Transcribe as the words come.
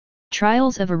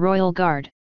Trials of a Royal Guard.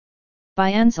 By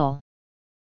Ansel.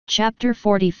 Chapter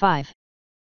 45.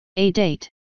 A date.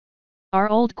 Our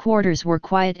old quarters were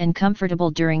quiet and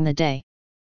comfortable during the day.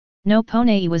 No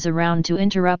pony was around to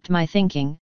interrupt my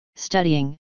thinking,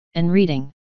 studying, and reading.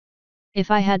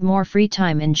 If I had more free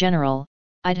time in general,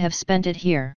 I'd have spent it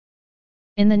here.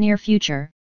 In the near future,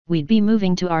 we'd be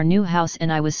moving to our new house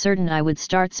and I was certain I would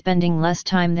start spending less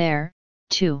time there,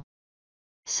 too.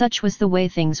 Such was the way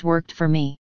things worked for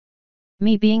me.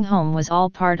 Me being home was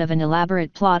all part of an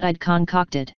elaborate plot I'd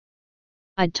concocted.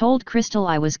 I'd told Crystal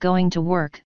I was going to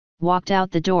work, walked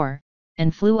out the door,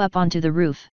 and flew up onto the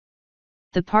roof.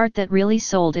 The part that really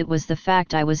sold it was the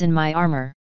fact I was in my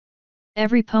armor.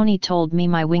 Every pony told me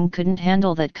my wing couldn't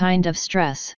handle that kind of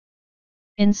stress.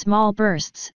 In small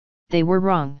bursts, they were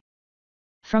wrong.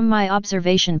 From my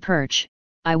observation perch,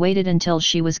 I waited until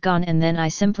she was gone and then I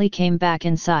simply came back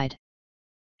inside.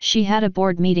 She had a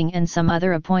board meeting and some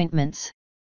other appointments.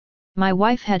 My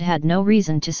wife had had no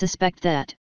reason to suspect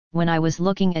that, when I was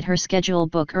looking at her schedule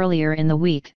book earlier in the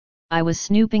week, I was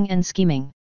snooping and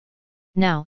scheming.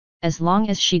 Now, as long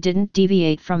as she didn't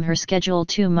deviate from her schedule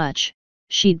too much,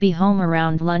 she'd be home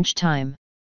around lunchtime.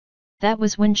 That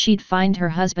was when she'd find her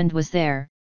husband was there,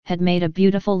 had made a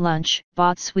beautiful lunch,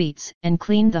 bought sweets, and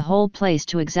cleaned the whole place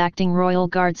to exacting Royal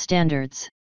Guard standards.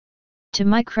 To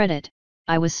my credit,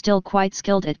 I was still quite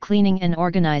skilled at cleaning and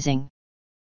organizing.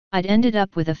 I'd ended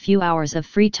up with a few hours of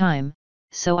free time,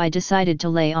 so I decided to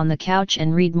lay on the couch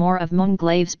and read more of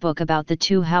Monglave's book about the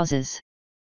two houses.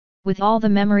 With all the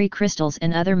memory crystals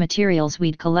and other materials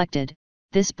we'd collected,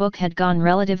 this book had gone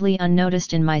relatively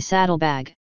unnoticed in my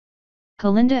saddlebag.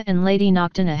 Kalinda and Lady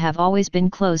Noctina have always been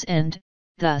close and,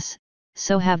 thus,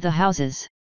 so have the houses.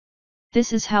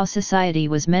 This is how society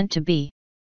was meant to be.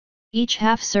 Each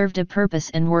half served a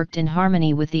purpose and worked in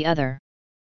harmony with the other.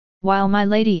 While my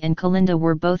lady and Kalinda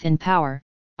were both in power,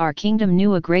 our kingdom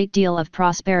knew a great deal of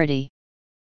prosperity.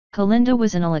 Kalinda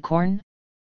was an alicorn?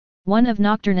 One of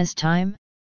Nocturna's time?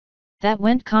 That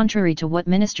went contrary to what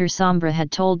Minister Sombra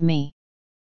had told me.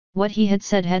 What he had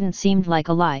said hadn't seemed like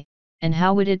a lie, and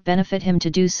how would it benefit him to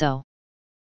do so?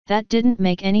 That didn't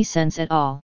make any sense at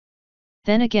all.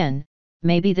 Then again,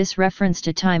 maybe this reference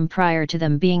to time prior to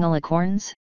them being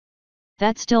alicorns?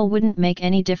 That still wouldn't make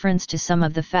any difference to some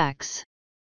of the facts.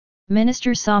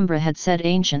 Minister Sombra had said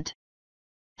ancient.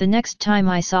 The next time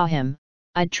I saw him,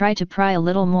 I'd try to pry a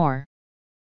little more.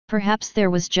 Perhaps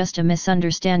there was just a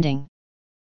misunderstanding.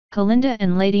 Kalinda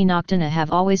and Lady Noctina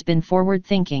have always been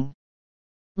forward-thinking.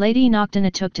 Lady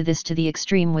Noctina took to this to the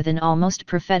extreme with an almost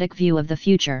prophetic view of the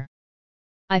future.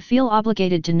 I feel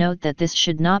obligated to note that this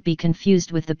should not be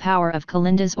confused with the power of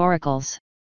Kalinda's oracles.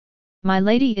 My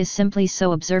lady is simply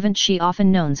so observant she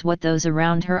often knows what those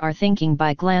around her are thinking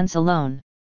by glance alone.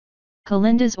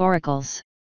 Kalinda's oracles.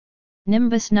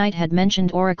 Nimbus Knight had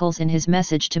mentioned oracles in his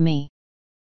message to me.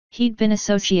 He'd been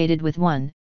associated with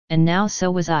one, and now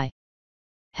so was I.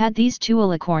 Had these two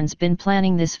alicorns been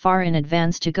planning this far in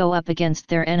advance to go up against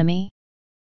their enemy?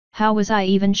 How was I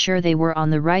even sure they were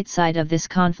on the right side of this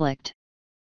conflict?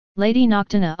 Lady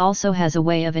Noctina also has a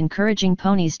way of encouraging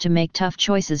ponies to make tough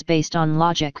choices based on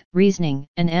logic, reasoning,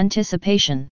 and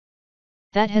anticipation.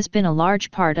 That has been a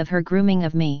large part of her grooming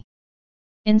of me.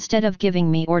 Instead of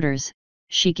giving me orders,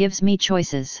 she gives me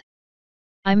choices.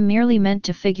 I'm merely meant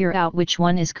to figure out which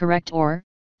one is correct or,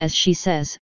 as she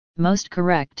says, most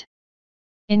correct.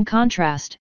 In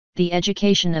contrast, the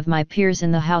education of my peers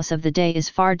in the House of the Day is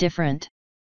far different.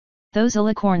 Those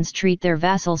alicorns treat their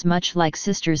vassals much like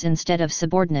sisters instead of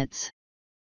subordinates.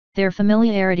 Their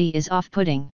familiarity is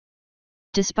off-putting.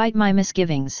 Despite my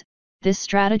misgivings, this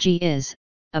strategy is,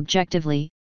 objectively,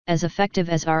 as effective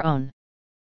as our own.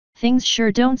 Things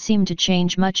sure don't seem to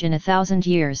change much in 1,000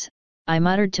 years, I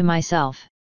muttered to myself.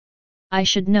 I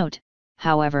should note,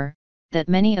 however, that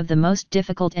many of the most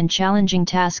difficult and challenging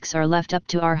tasks are left up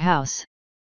to our house.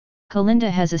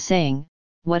 Kalinda has a saying,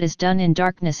 "What is done in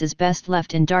darkness is best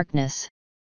left in darkness."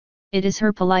 It is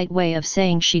her polite way of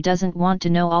saying she doesn't want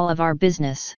to know all of our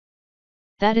business.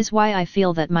 That is why I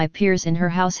feel that my peers in her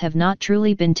house have not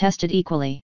truly been tested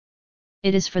equally.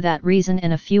 It is for that reason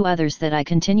and a few others that I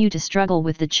continue to struggle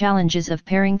with the challenges of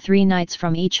pairing 3 knights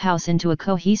from each house into a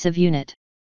cohesive unit.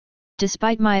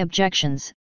 Despite my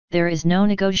objections, there is no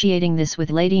negotiating this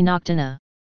with Lady Noctina.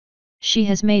 She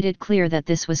has made it clear that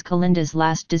this was Kalinda's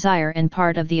last desire and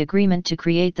part of the agreement to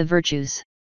create the virtues.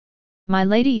 My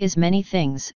lady is many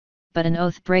things, but an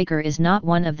oath breaker is not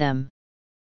one of them.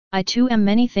 I too am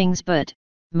many things but,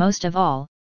 most of all,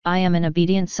 I am an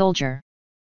obedient soldier.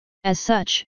 As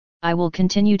such, I will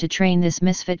continue to train this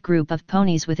misfit group of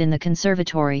ponies within the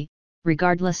conservatory,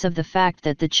 regardless of the fact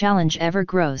that the challenge ever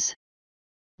grows.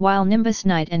 While Nimbus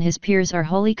Knight and his peers are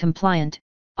wholly compliant,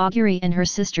 Augury and her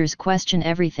sisters question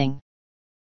everything.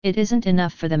 It isn't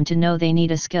enough for them to know they need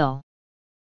a skill.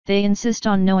 They insist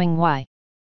on knowing why.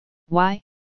 Why?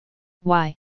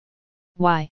 Why?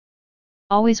 Why?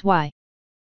 Always why?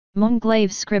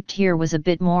 Moonglave's script here was a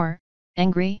bit more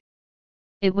angry.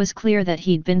 It was clear that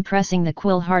he'd been pressing the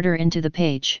quill harder into the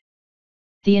page.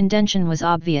 The intention was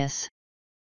obvious.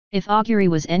 If Augury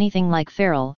was anything like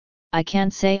feral, I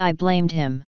can't say I blamed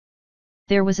him.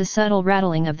 There was a subtle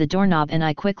rattling of the doorknob and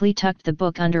I quickly tucked the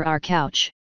book under our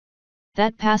couch.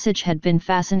 That passage had been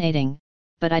fascinating,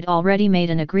 but I'd already made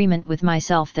an agreement with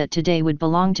myself that today would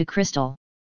belong to Crystal.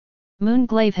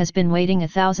 Moonglaive has been waiting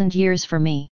 1,000 years for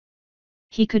me.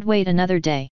 He could wait another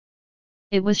day.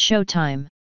 It was showtime.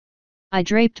 I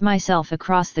draped myself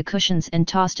across the cushions and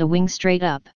tossed a wing straight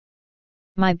up.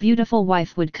 My beautiful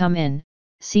wife would come in,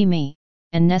 see me,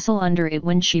 and nestle under it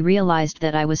when she realized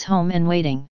that I was home and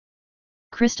waiting.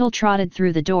 Crystal trotted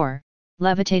through the door,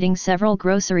 levitating several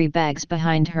grocery bags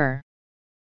behind her.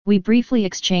 We briefly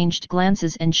exchanged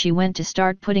glances and she went to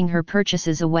start putting her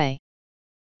purchases away.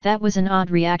 That was an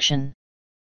odd reaction.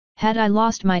 Had I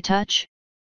lost my touch?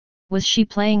 Was she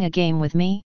playing a game with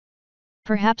me?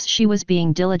 Perhaps she was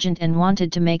being diligent and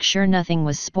wanted to make sure nothing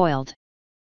was spoiled.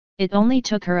 It only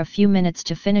took her a few minutes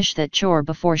to finish that chore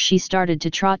before she started to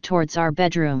trot towards our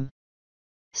bedroom.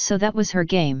 So that was her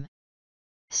game.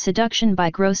 Seduction by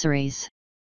groceries.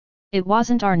 It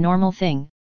wasn't our normal thing,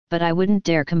 but I wouldn't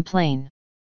dare complain.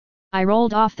 I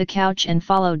rolled off the couch and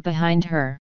followed behind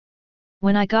her.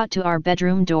 When I got to our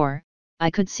bedroom door,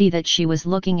 I could see that she was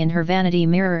looking in her vanity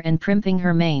mirror and primping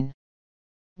her mane.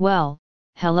 "Well,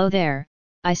 hello there,"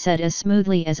 I said as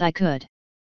smoothly as I could.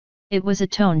 It was a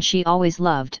tone she always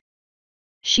loved.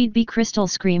 "She'd be," Crystal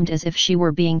screamed as if she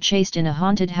were being chased in a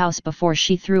haunted house before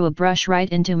she threw a brush right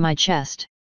into my chest.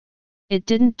 It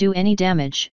didn't do any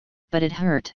damage, but it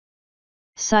hurt.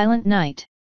 "Silent Night.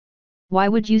 Why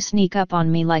would you sneak up on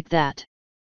me like that?"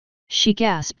 she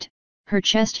gasped, her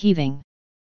chest heaving.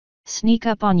 "Sneak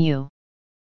up on you?"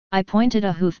 I pointed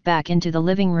a hoof back into the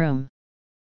living room.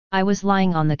 "I was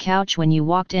lying on the couch when you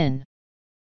walked in."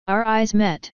 Our eyes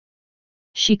met.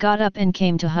 She got up and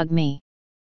came to hug me.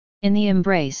 In the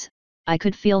embrace, I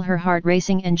could feel her heart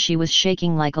racing and she was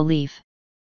shaking like a leaf.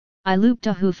 I looped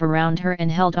a hoof around her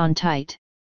and held on tight.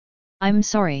 "I'm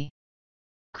sorry."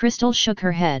 Crystal shook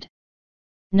her head.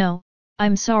 "No,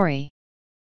 I'm sorry.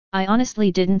 I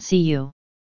honestly didn't see you.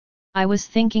 I was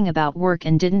thinking about work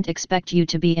and didn't expect you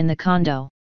to be in the condo.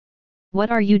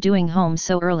 What are you doing home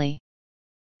so early?"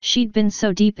 She'd been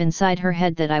so deep inside her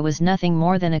head that I was nothing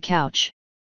more than a couch.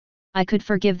 I could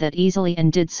forgive that easily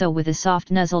and did so with a soft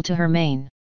nuzzle to her mane.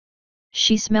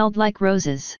 She smelled like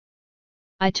roses.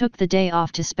 "I took the day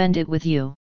off to spend it with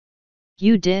you."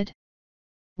 "You did?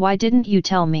 Why didn't you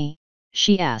tell me?"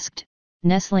 she asked,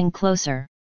 nestling closer.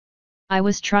 "I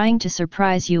was trying to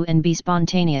surprise you and be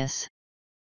spontaneous.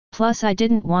 Plus I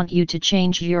didn't want you to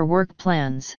change your work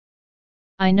plans.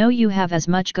 I know you have as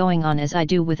much going on as I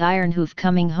do with Ironhoof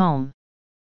coming home."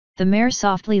 The mare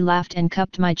softly laughed and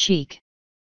cupped my cheek.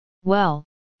 "Well,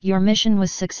 your mission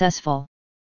was successful.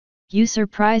 You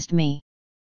surprised me."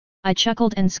 I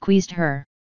chuckled and squeezed her.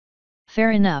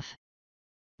 "Fair enough.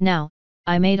 Now,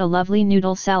 I made a lovely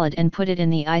noodle salad and put it in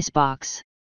the icebox.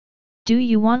 Do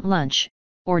you want lunch,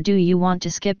 or do you want to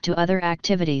skip to other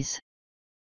activities?"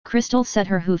 Crystal set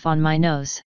her hoof on my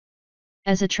nose.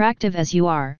 "As attractive as you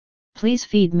are, please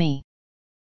feed me.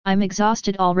 I'm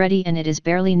exhausted already and it is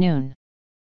barely noon."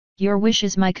 "Your wish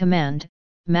is my command,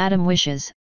 Madam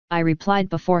Wishes," I replied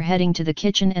before heading to the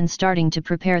kitchen and starting to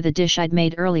prepare the dish I'd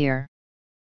made earlier.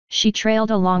 She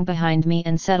trailed along behind me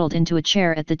and settled into a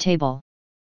chair at the table.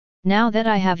 "Now that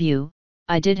I have you,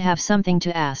 I did have something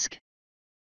to ask.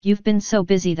 You've been so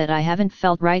busy that I haven't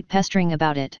felt right pestering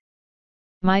about it."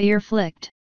 My ear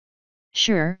flicked.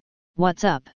 "Sure, what's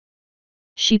up?"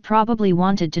 She probably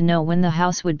wanted to know when the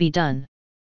house would be done.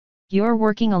 "You're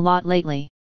working a lot lately."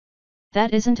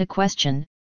 "That isn't a question,"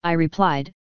 I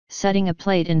replied, setting a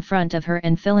plate in front of her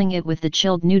and filling it with the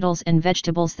chilled noodles and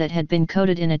vegetables that had been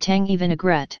coated in a tangy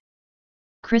vinaigrette.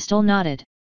 Crystal nodded.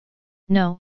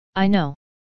 "No, I know.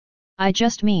 I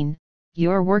just mean,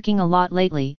 you're working a lot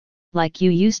lately, like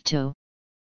you used to.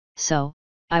 So,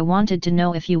 I wanted to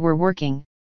know if you were working,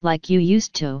 like you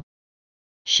used to."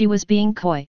 She was being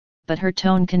coy, but her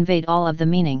tone conveyed all of the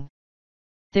meaning.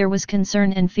 There was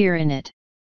concern and fear in it.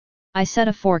 I set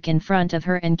a fork in front of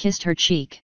her and kissed her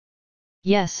cheek.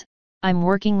 "Yes, I'm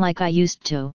working like I used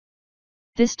to.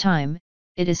 This time,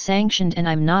 it is sanctioned and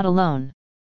I'm not alone.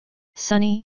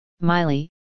 Sunny, Miley,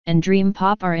 and Dream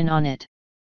Pop are in on it."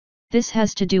 This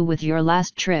has to do with your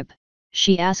last trip,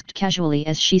 she asked casually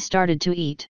as she started to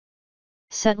eat.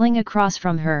 Settling across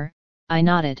from her, I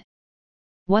nodded.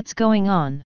 What's going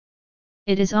on?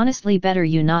 It is honestly better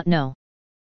you not know.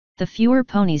 The fewer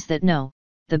ponies that know,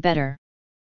 the better.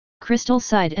 Crystal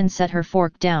sighed and set her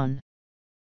fork down.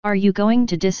 Are you going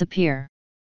to disappear?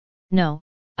 No,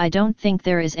 I don't think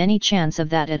there is any chance of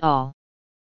that at all.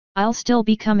 I'll still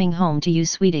be coming home to you,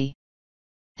 sweetie.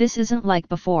 This isn't like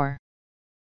before.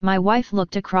 My wife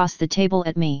looked across the table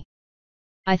at me.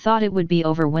 I thought it would be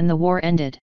over when the war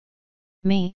ended.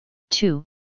 Me, too,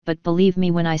 but believe me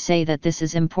when I say that this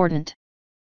is important.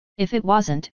 If it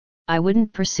wasn't, I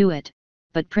wouldn't pursue it,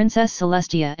 but Princess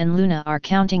Celestia and Luna are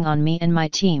counting on me and my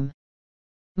team.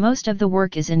 Most of the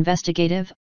work is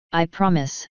investigative, I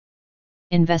promise.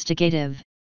 Investigative.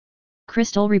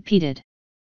 Crystal repeated.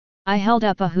 I held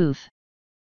up a hoof.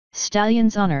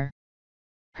 Stallion's honor.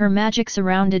 Her magic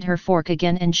surrounded her fork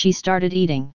again and she started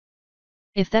eating.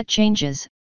 If that changes,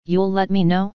 you'll let me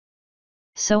know?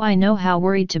 So I know how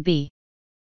worried to be.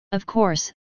 Of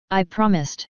course, I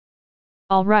promised.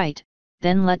 All right,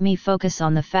 then let me focus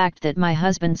on the fact that my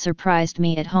husband surprised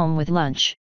me at home with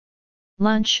lunch.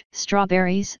 Lunch,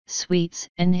 strawberries, sweets,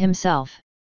 and himself.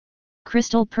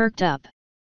 Crystal perked up.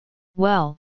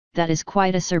 Well, that is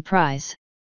quite a surprise.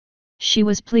 She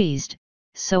was pleased,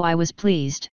 so I was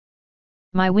pleased.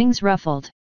 My wings ruffled.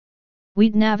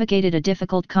 We'd navigated a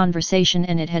difficult conversation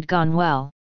and it had gone well.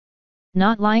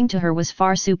 Not lying to her was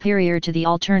far superior to the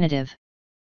alternative.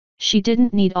 She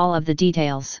didn't need all of the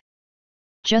details.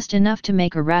 Just enough to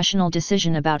make a rational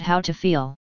decision about how to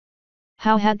feel.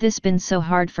 How had this been so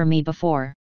hard for me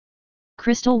before?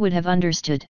 Crystal would have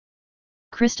understood.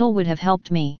 Crystal would have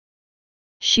helped me.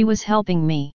 She was helping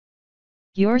me.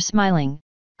 You're smiling,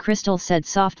 Crystal said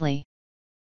softly.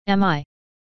 Am I?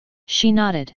 She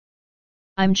nodded.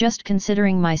 I'm just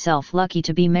considering myself lucky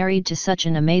to be married to such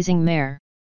an amazing mare.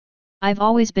 I've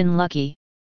always been lucky.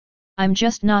 I'm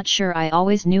just not sure I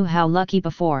always knew how lucky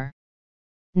before.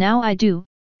 Now I do,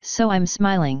 so I'm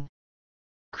smiling.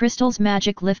 Crystal's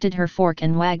magic lifted her fork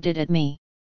and wagged it at me.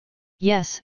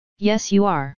 Yes, yes you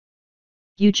are.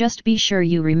 You just be sure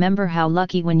you remember how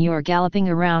lucky when you're galloping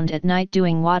around at night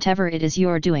doing whatever it is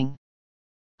you're doing.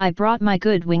 I brought my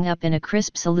good wing up in a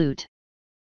crisp salute.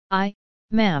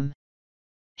 Ma'am.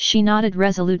 She nodded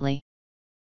resolutely.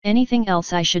 Anything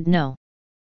else I should know?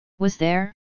 Was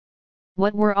there?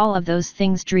 What were all of those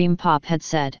things Dream Pop had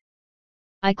said?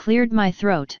 I cleared my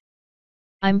throat.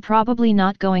 I'm probably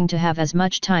not going to have as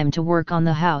much time to work on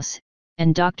the house,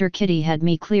 and Dr. Kitty had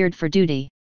me cleared for duty.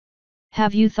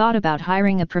 Have you thought about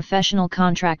hiring a professional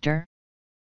contractor?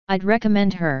 I'd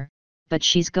recommend her, but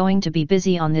she's going to be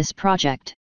busy on this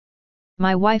project.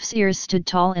 My wife's ears stood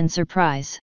tall in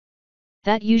surprise.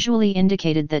 That usually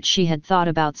indicated that she had thought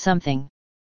about something.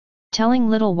 Telling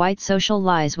little white social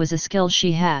lies was a skill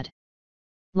she had.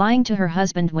 Lying to her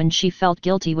husband when she felt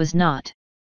guilty was not.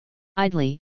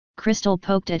 Idly, Crystal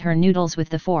poked at her noodles with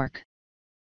the fork.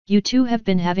 You two have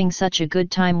been having such a good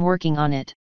time working on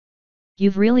it.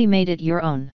 You've really made it your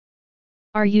own.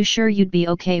 Are you sure you'd be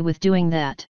okay with doing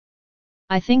that?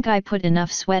 I think I put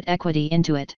enough sweat equity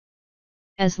into it.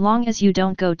 As long as you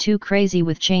don't go too crazy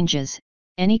with changes,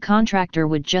 any contractor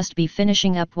would just be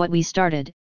finishing up what we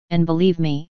started, and believe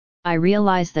me, I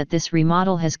realize that this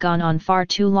remodel has gone on far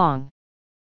too long.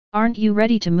 Aren't you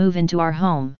ready to move into our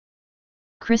home?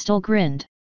 Crystal grinned.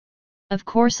 Of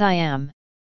course I am.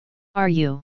 Are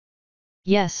you?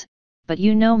 Yes, but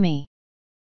you know me.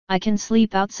 I can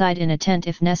sleep outside in a tent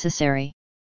if necessary.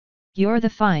 You're the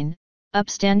fine,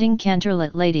 upstanding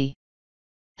Canterlet lady.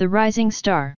 The rising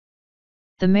star.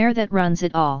 The mare that runs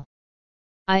it all.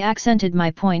 I accented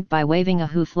my point by waving a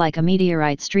hoof like a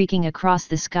meteorite streaking across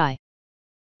the sky.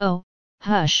 Oh,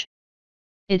 hush.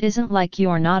 It isn't like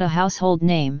you're not a household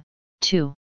name,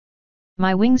 too.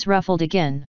 My wings ruffled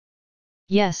again.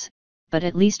 Yes, but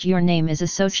at least your name is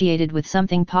associated with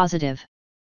something positive.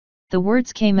 The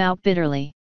words came out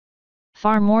bitterly.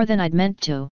 Far more than I'd meant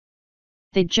to.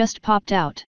 They'd just popped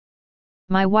out.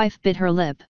 My wife bit her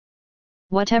lip.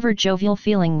 Whatever jovial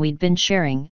feeling we'd been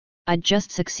sharing, I'd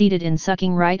just succeeded in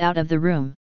sucking right out of the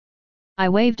room. I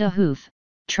waved a hoof,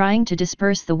 trying to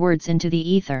disperse the words into the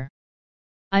ether.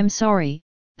 I'm sorry,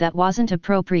 that wasn't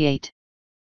appropriate.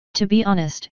 To be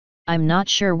honest, I'm not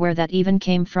sure where that even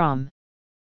came from.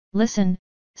 Listen,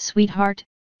 sweetheart,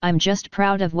 I'm just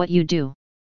proud of what you do.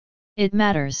 It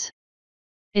matters.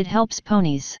 It helps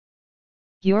ponies.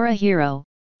 You're a hero,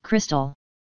 Crystal.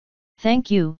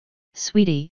 Thank you,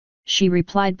 sweetie, she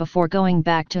replied before going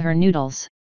back to her noodles.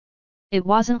 It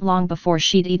wasn't long before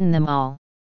she'd eaten them all.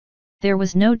 There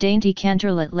was no dainty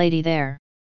Canterlet lady there.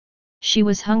 She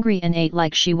was hungry and ate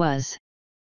like she was.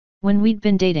 When we'd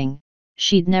been dating,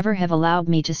 she'd never have allowed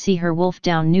me to see her wolf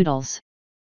down noodles.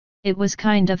 It was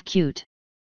kind of cute.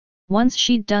 Once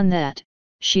she'd done that,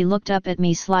 she looked up at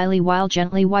me slyly while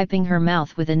gently wiping her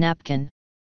mouth with a napkin.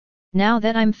 Now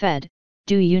that I'm fed,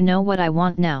 do you know what I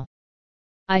want now?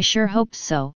 I sure hoped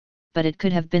so, but it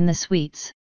could have been the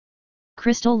sweets.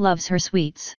 Crystal loves her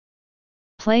sweets.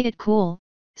 Play it cool,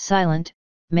 silent,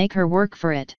 make her work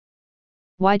for it.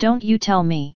 Why don't you tell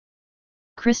me?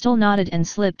 Crystal nodded and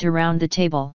slipped around the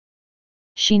table.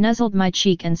 She nuzzled my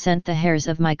cheek and sent the hairs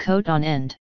of my coat on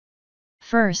end.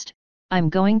 First, I'm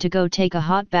going to go take a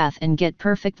hot bath and get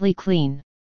perfectly clean.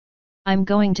 I'm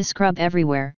going to scrub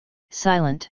everywhere,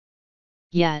 silent.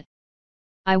 Yet.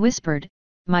 I whispered,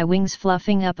 my wings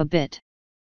fluffing up a bit.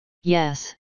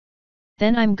 Yes.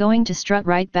 Then I'm going to strut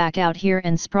right back out here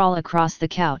and sprawl across the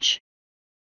couch.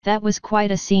 That was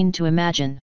quite a scene to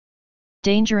imagine.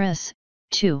 Dangerous,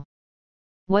 too.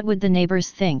 What would the neighbors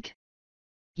think?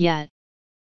 Yet.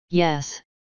 Yes.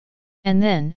 And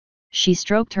then, she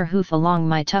stroked her hoof along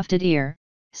my tufted ear,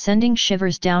 sending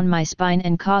shivers down my spine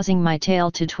and causing my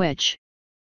tail to twitch.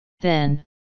 Then.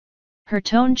 Her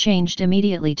tone changed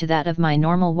immediately to that of my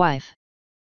normal wife.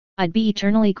 I'd be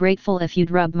eternally grateful if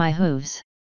you'd rub my hooves.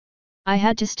 I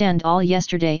had to stand all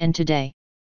yesterday and today.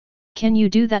 Can you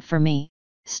do that for me,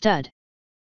 stud?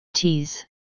 Tease.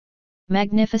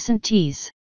 Magnificent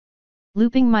tease.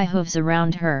 Looping my hooves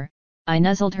around her, I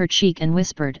nuzzled her cheek and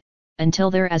whispered, until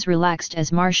they're as relaxed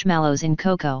as marshmallows in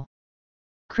cocoa.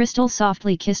 Crystal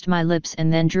softly kissed my lips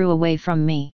and then drew away from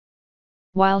me.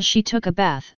 While she took a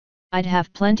bath, I'd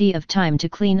have plenty of time to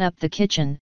clean up the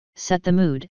kitchen, set the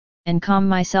mood, and calm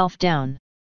myself down.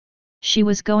 She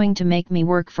was going to make me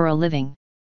work for a living.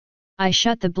 I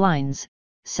shut the blinds,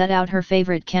 set out her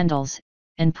favorite candles,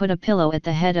 and put a pillow at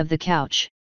the head of the couch.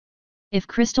 If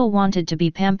Crystal wanted to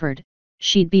be pampered,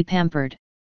 she'd be pampered.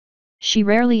 She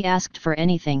rarely asked for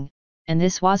anything, and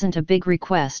this wasn't a big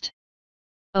request.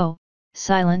 Oh,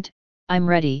 silent, I'm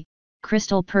ready,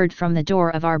 Crystal purred from the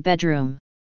door of our bedroom.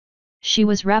 She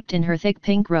was wrapped in her thick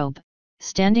pink robe,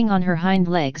 standing on her hind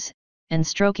legs, and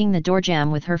stroking the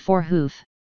doorjamb with her forehoof.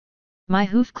 My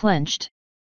hoof clenched.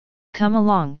 Come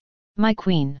along, my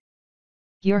queen.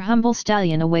 Your humble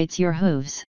stallion awaits your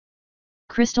hooves.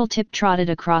 Crystal tip-trotted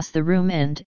across the room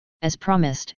and, as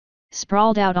promised,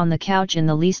 sprawled out on the couch in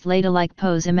the least ladylike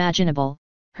pose imaginable,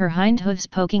 her hind hooves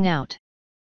poking out.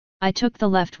 I took the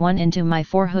left one into my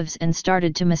forehooves and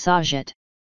started to massage it.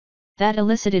 That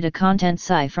elicited a content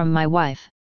sigh from my wife.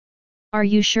 Are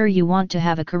you sure you want to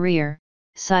have a career,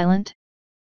 silent?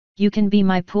 You can be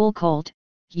my pool colt,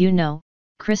 you know,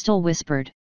 Crystal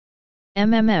whispered.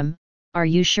 Are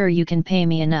you sure you can pay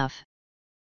me enough?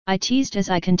 I teased as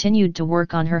I continued to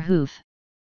work on her hoof.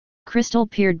 Crystal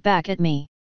peered back at me.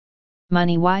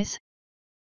 Money-wise?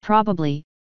 Probably,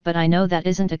 but I know that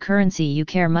isn't a currency you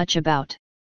care much about.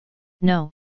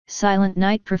 No, Silent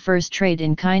Night prefers trade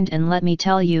in kind, and let me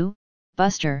tell you,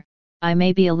 Buster, I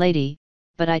may be a lady,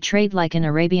 but I trade like an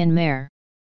Arabian mare.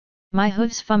 My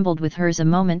hooves fumbled with hers a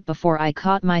moment before I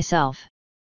caught myself.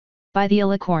 By the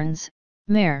alicorns,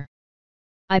 mare.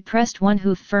 I pressed one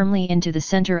hoof firmly into the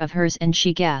center of hers and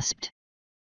she gasped.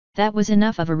 That was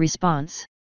enough of a response.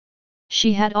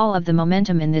 She had all of the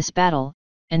momentum in this battle,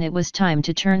 and it was time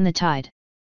to turn the tide.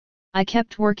 I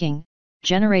kept working,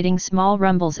 generating small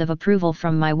rumbles of approval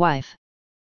from my wife.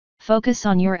 Focus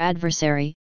on your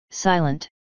adversary, silent.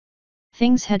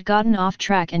 Things had gotten off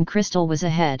track and Crystal was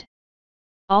ahead.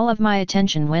 All of my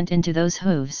attention went into those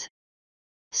hooves.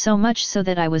 So much so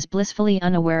that I was blissfully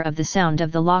unaware of the sound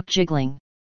of the lock jiggling.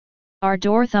 Our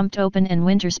door thumped open and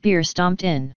Winterspear stomped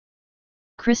in.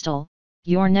 Crystal,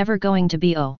 you're never going to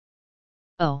be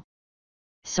Oh,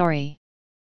 sorry.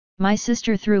 My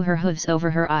sister threw her hooves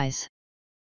over her eyes.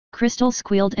 Crystal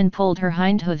squealed and pulled her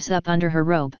hind hooves up under her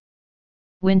robe.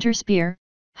 Winterspear,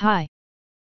 hi.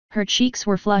 Her cheeks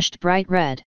were flushed bright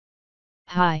red.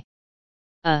 Hi.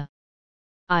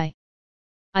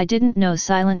 I didn't know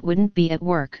Silent wouldn't be at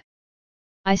work.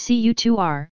 I see you two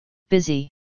are busy.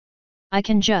 I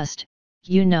can just,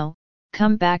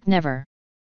 come back never.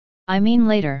 I mean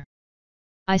later.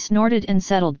 I snorted and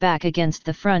settled back against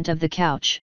the front of the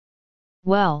couch.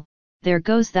 Well, there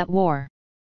goes that war.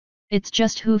 It's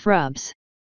just hoof rubs.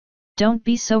 Don't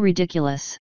be so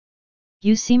ridiculous.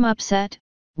 You seem upset,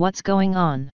 what's going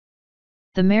on?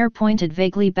 The mare pointed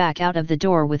vaguely back out of the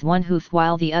door with one hoof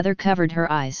while the other covered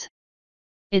her eyes.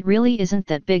 It really isn't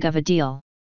that big of a deal.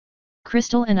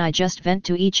 Crystal and I just vent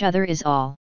to each other is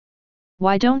all.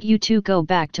 Why don't you two go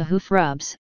back to hoof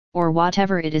rubs, or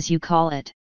whatever it is you call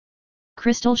it?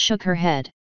 Crystal shook her head.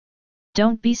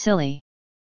 Don't be silly.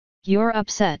 You're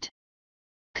upset.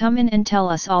 Come in and tell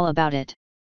us all about it.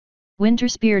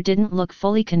 Winterspear didn't look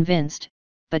fully convinced,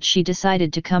 but she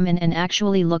decided to come in and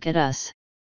actually look at us.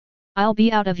 I'll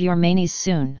be out of your manis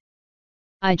soon.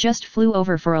 I just flew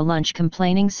over for a lunch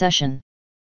complaining session.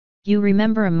 You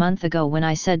remember a month ago when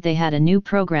I said they had a new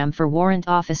program for warrant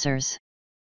officers?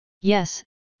 Yes,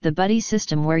 the buddy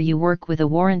system where you work with a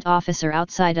warrant officer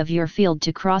outside of your field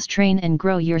to cross-train and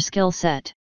grow your skill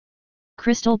set.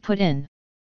 Crystal put in.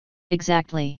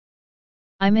 Exactly.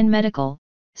 I'm in medical,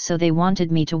 so they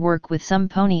wanted me to work with some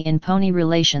pony in pony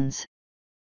relations.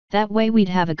 That way we'd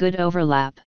have a good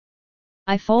overlap.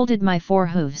 I folded my 4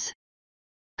 hooves.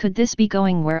 Could this be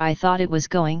going where I thought it was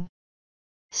going?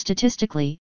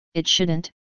 Statistically, it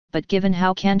shouldn't, but given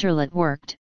how Canterlet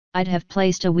worked, I'd have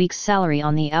placed a week's salary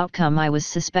on the outcome I was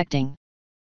suspecting.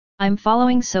 I'm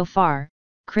following so far,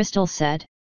 Crystal said.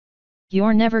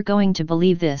 You're never going to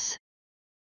believe this.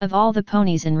 Of all the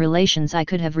ponies in relations I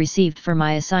could have received for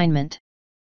my assignment,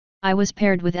 I was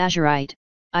paired with Azurite,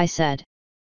 I said.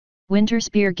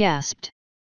 Winterspear gasped.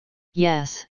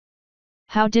 Yes.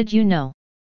 How did you know?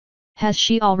 Has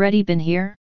she already been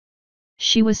here?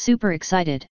 She was super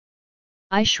excited.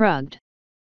 I shrugged.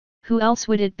 Who else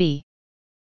would it be?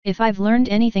 If I've learned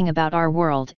anything about our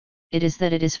world, it is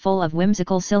that it is full of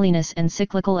whimsical silliness and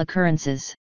cyclical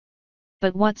occurrences.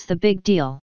 But what's the big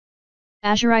deal?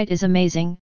 Azurite is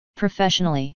amazing,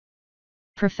 professionally.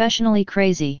 Professionally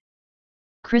crazy.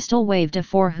 Crystal waved a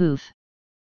 4-hoof.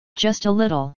 Just a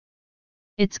little.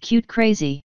 It's cute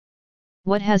crazy.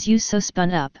 What has you so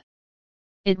spun up?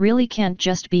 It really can't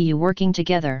just be you working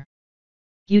together.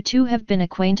 You two have been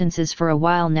acquaintances for a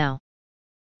while now.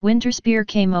 Winterspear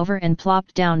came over and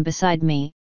plopped down beside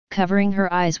me, covering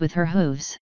her eyes with her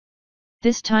hooves.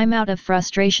 This time out of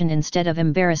frustration instead of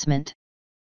embarrassment.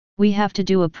 We have to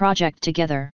do a project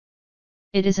together.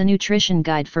 It is a nutrition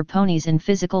guide for ponies in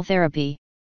physical therapy.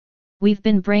 We've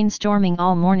been brainstorming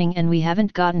all morning and we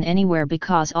haven't gotten anywhere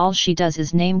because all she does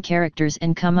is name characters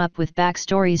and come up with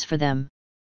backstories for them.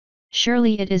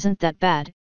 Surely it isn't that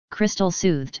bad, Crystal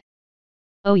soothed.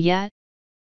 Oh yeah?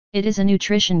 It is a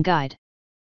nutrition guide.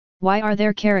 Why are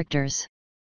there characters?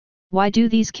 Why do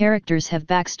these characters have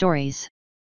backstories?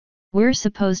 We're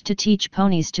supposed to teach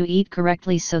ponies to eat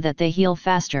correctly so that they heal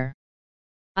faster.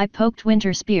 I poked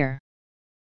Winterspear.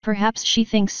 Perhaps she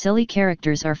thinks silly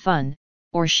characters are fun,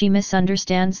 or she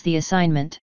misunderstands the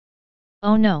assignment.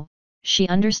 Oh no, she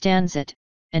understands it,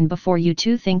 and before you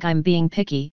two think I'm being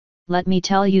picky, let me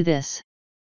tell you this.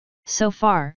 So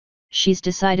far, she's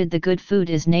decided the good food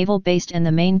is naval-based and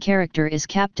the main character is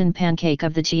Captain Pancake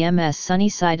of the TMS Sunny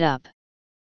Side Up.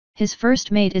 His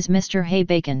first mate is Mr.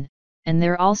 Haybacon, and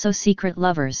they're also secret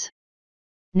lovers.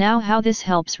 Now how this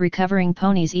helps recovering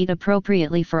ponies eat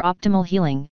appropriately for optimal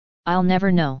healing, I'll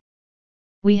never know.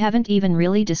 We haven't even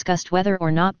really discussed whether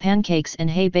or not pancakes and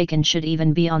haybacon should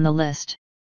even be on the list.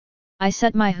 I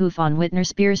set my hoof on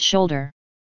Winterspear's shoulder.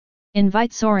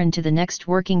 Invite Soren to the next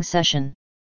working session.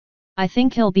 I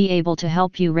think he'll be able to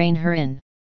help you rein her in.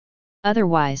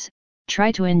 Otherwise,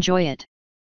 try to enjoy it.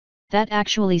 That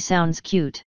actually sounds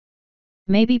cute.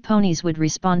 Maybe ponies would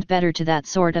respond better to that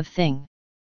sort of thing.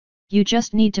 You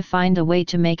just need to find a way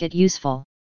to make it useful.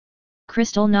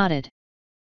 Crystal nodded.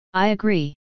 I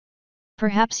agree.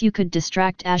 Perhaps you could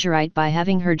distract Azurite by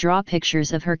having her draw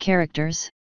pictures of her characters.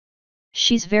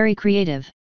 She's very creative.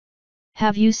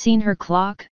 Have you seen her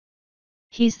clock?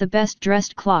 He's the best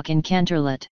dressed clock in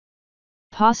Canterlet.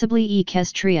 Possibly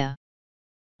Equestria.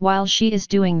 While she is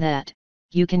doing that,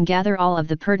 you can gather all of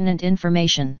the pertinent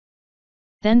information.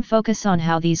 Then focus on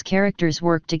how these characters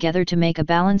work together to make a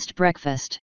balanced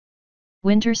breakfast.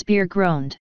 Winterspear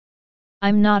groaned.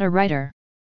 I'm not a writer.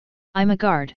 I'm a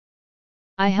guard.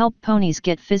 I help ponies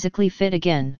get physically fit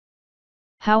again.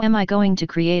 How am I going to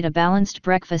create a balanced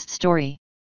breakfast story?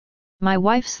 My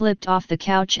wife slipped off the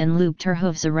couch and looped her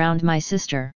hooves around my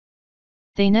sister.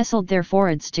 They nestled their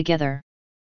foreheads together.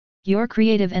 You're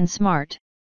creative and smart.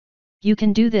 You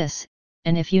can do this,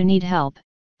 and if you need help,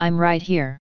 I'm right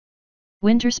here.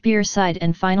 Winterspear sighed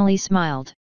and finally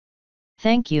smiled.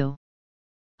 Thank you.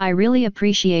 I really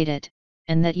appreciate it,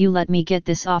 and that you let me get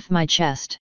this off my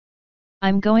chest.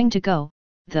 I'm going to go,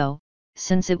 though,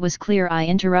 since it was clear I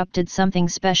interrupted something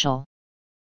special.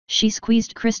 She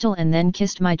squeezed Crystal and then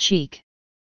kissed my cheek.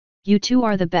 You two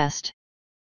are the best.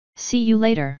 See you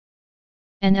later.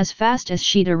 And as fast as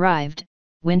she'd arrived,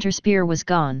 Winterspear was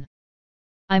gone.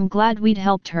 I'm glad we'd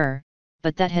helped her,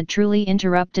 but that had truly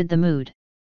interrupted the mood.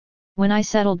 When I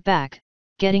settled back,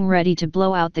 getting ready to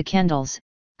blow out the candles,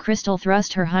 Crystal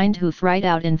thrust her hind hoof right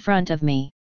out in front of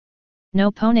me. No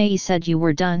pony said you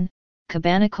were done,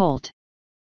 Cabana Colt.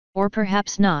 Or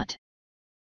perhaps not.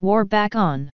 Wore back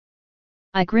on.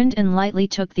 I grinned and lightly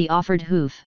took the offered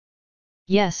hoof.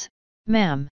 Yes,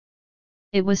 ma'am.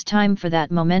 It was time for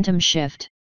that momentum shift.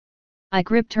 I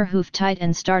gripped her hoof tight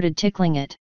and started tickling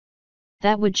it.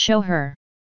 That would show her.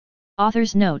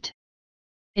 Author's note.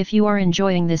 If you are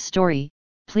enjoying this story,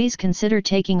 please consider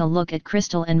taking a look at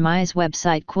Crystal and Maya's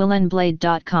website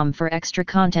quillandblade.com for extra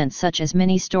content such as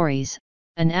mini stories,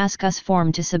 an Ask Us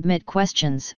form to submit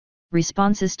questions,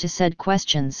 responses to said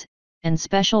questions, and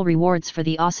special rewards for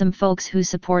the awesome folks who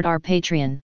support our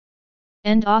Patreon.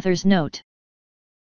 End author's note.